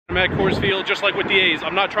I'm at Coors Field, just like with the A's.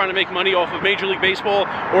 I'm not trying to make money off of Major League Baseball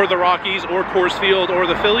or the Rockies or Coors Field or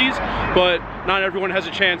the Phillies, but not everyone has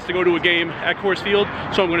a chance to go to a game at Coors Field,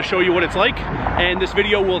 so I'm going to show you what it's like, and this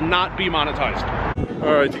video will not be monetized.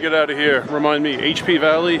 All right, to get out of here, remind me, HP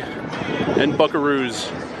Valley and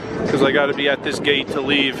Buckaroos, because I got to be at this gate to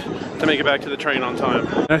leave to make it back to the train on time.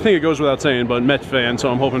 And I think it goes without saying, but Mets fan,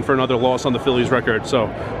 so I'm hoping for another loss on the Phillies record, so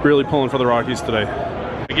really pulling for the Rockies today.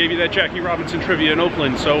 I gave you that Jackie Robinson trivia in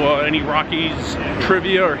Oakland, so any Rockies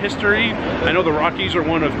trivia or history? I know the Rockies are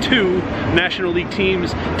one of 2 National League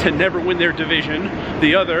teams to never win their division.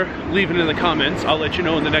 The other, leave it in the comments. I'll let you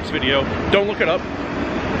know in the next video. Don't look it up,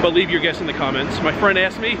 but leave your guess in the comments. My friend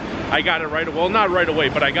asked me, I got it right away. Well, not right away,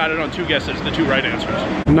 but I got it on 2 guesses, the 2 right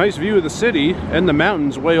answers. Nice view of the city and the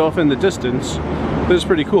mountains way off in the distance. This is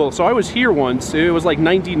pretty cool. So I was here once, it was like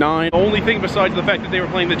 99. The only thing besides the fact that they were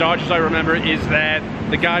playing the Dodgers I remember is that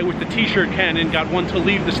the guy with the t-shirt cannon got one to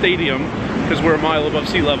leave the stadium because we're a mile above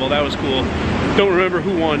sea level. That was cool. Don't remember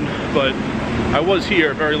who won, but I was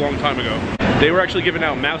here a very long time ago. They were actually giving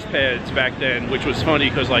out mouse pads back then, which was funny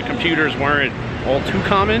because like computers weren't all too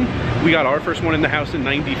common. We got our first one in the house in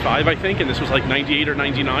 95, I think, and this was like 98 or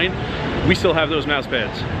 99. We still have those mouse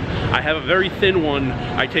pads. I have a very thin one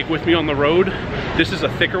I take with me on the road. This is a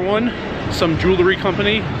thicker one. Some jewelry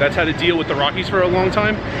company that's had to deal with the Rockies for a long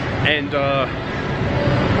time, and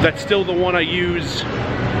that's still the one I use.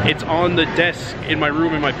 It's on the desk in my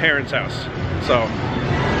room in my parents' house. So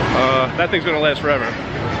that thing's gonna last forever.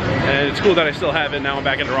 And it's cool that I still have it now. I'm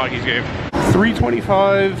back in the Rockies game.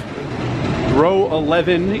 325, row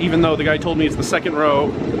 11, even though the guy told me it's the 2nd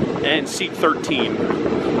row, and seat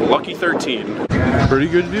 13. Lucky 13. Pretty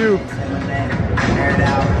good view.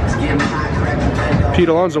 Pete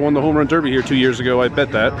Alonso won the home run derby here 2 years ago. I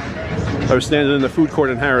bet that. I was standing in the food court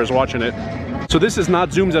in Harrah's watching it. So this is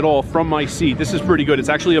not zoomed at all from my seat. This is pretty good. It's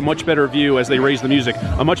actually a much better view as they raise the music.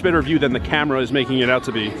 A much better view than the camera is making it out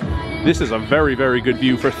to be. This is a very, very good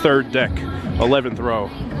view for 3rd deck, 11th row.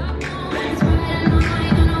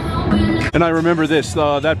 And I remember this,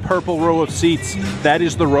 that purple row of seats, that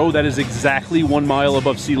is the row that is exactly 1 mile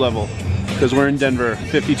above sea level. Because we're in Denver,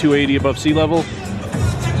 5280 above sea level,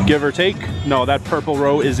 give or take. No, that purple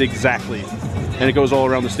row is exactly. And it goes all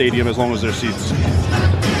around the stadium as long as there's seats.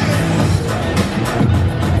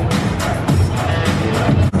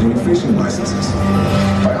 Fishing licenses.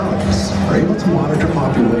 Biologists are able to monitor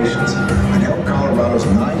populations and help Colorado's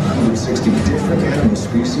 960 different animal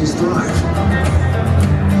species thrive.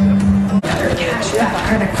 Cash that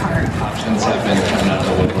credit card. Options have been coming out of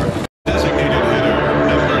the woodwork. Designated hitter,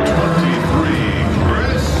 number 23,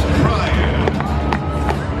 Chris Ryan.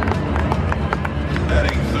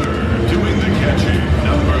 Batting 3rd, doing the catching,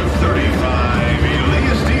 number 35,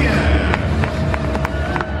 Elias Diaz.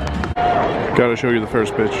 Gotta show you the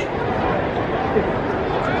first pitch.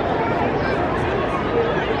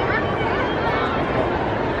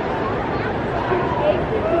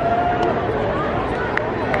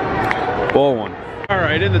 Ball 1. All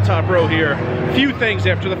right, in the top row here, few things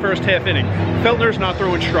after the first half inning. Feltner's not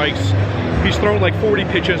throwing strikes. He's thrown like 40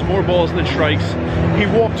 pitches, more balls than strikes. He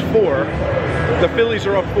walked 4. The Phillies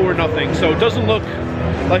are up 4-0, so it doesn't look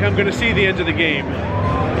like I'm gonna see the end of the game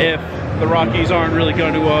if the Rockies aren't really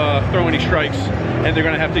going to throw any strikes, and they're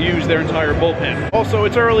going to have to use their entire bullpen. Also,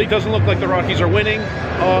 it's early, doesn't look like the Rockies are winning.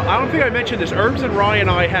 I don't think I mentioned this. Herbs and Ryan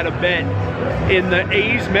and I had a bet in the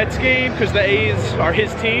A's-Mets game, because the A's are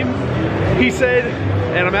his team. He said,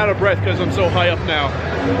 and I'm out of breath because I'm so high up now.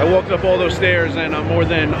 I walked up all those stairs, and I'm more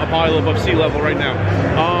than a mile above sea level right now.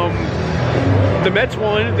 The Mets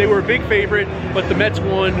won. They were a big favorite, but the Mets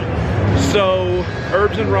won. So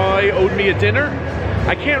Herbs and Rye owed me a dinner.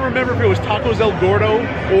 I can't remember if it was Tacos El Gordo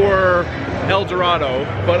or El Dorado,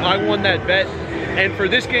 but I won that bet. And for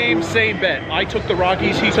this game, same bet. I took the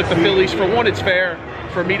Rockies, he took the Phillies. For one, it's fair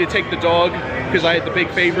for me to take the dog because I had the big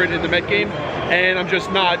favorite in the Met game. And I'm just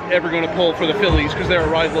not ever going to pull for the Phillies because they're a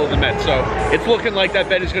rival of the Mets. So it's looking like that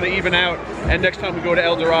bet is going to even out. And next time we go to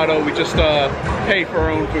El Dorado, we just pay for our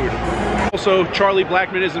own food. Also, Charlie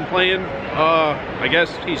Blackmon isn't playing. I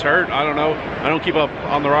guess he's hurt. I don't know. I don't keep up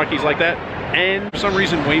on the Rockies like that. And for some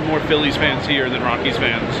reason, way more Phillies fans here than Rockies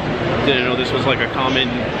fans. Didn't know this was like a common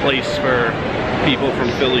place for people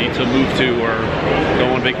from Philly to move to or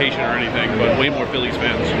go on vacation or anything, but way more Phillies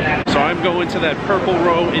fans. So I'm going to that purple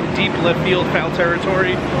row in deep left field foul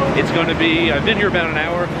territory. It's going to be, I've been here about an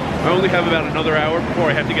hour. I only have about another hour before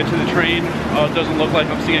I have to get to the train. It doesn't look like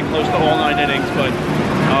I'm seeing close to all 9 innings, but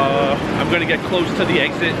I'm going to get close to the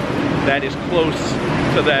exit that is close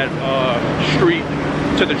to that street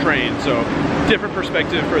to the train. So different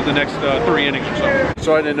perspective for the next 3 innings or so.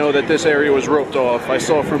 So I didn't know that this area was roped off. I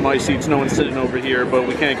saw from my seats no one's sitting over here, but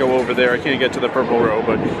we can't go over there. I can't get to the purple row,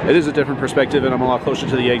 but it is a different perspective, and I'm a lot closer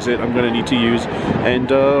to the exit I'm going to need to use.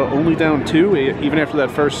 And only down 2, even after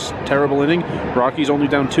that first terrible inning. Rockies only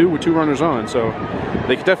down 2 with 2 runners on, so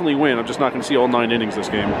they could definitely win. I'm just not going to see all 9 innings this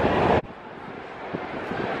game.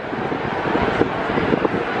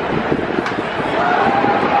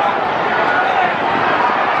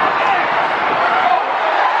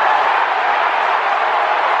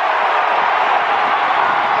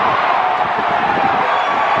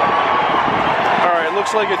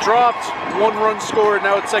 Looks like it dropped. 1 run scored.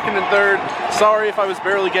 Now it's 2nd and 3rd. Sorry if I was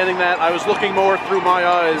barely getting that. I was looking more through my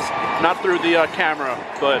eyes, not through the camera,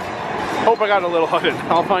 but hope I got a little of it.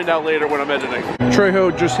 I'll find out later when I'm editing.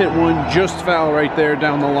 Trejo just hit one just foul right there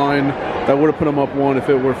down the line. That would have put him up 1 if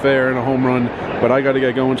it were fair and a home run, but I got to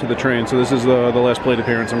get going to the train, so this is the last plate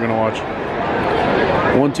appearance I'm going to watch.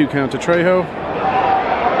 1-2 count to Trejo.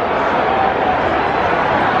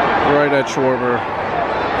 Right at Schwarber.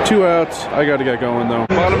 2 outs. I got to get going though.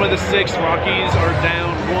 Bottom of the 6th, Rockies are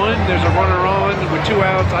down 1. There's a runner on with 2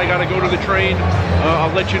 outs. I got to go to the train.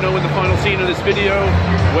 I'll let you know in the final scene of this video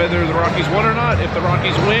whether the Rockies won or not. If the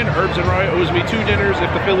Rockies win, Herbs and Rye owes me 2 dinners.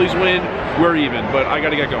 If the Phillies win, we're even. But I got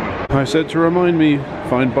to get going. I said to remind me,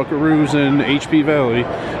 find Buckaroos in HP Valley.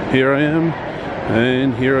 Here I am,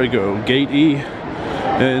 and here I go. Gate E,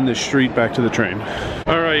 and the street back to the train.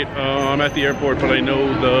 Alright, I'm at the airport, but I know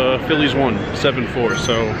the Phillies won 7-4,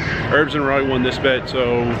 so Herbs and Rye won this bet,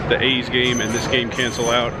 so the A's game and this game cancel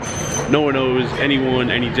out. No one owes anyone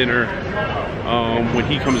any dinner when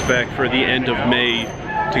he comes back for the end of May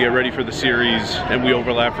to get ready for the series, and we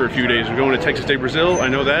overlap for a few days. We're going to Texas Day, Brazil, I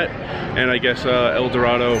know that, and I guess El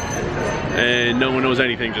Dorado, and no one knows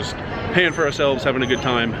anything, just paying for ourselves, having a good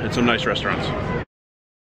time at some nice restaurants.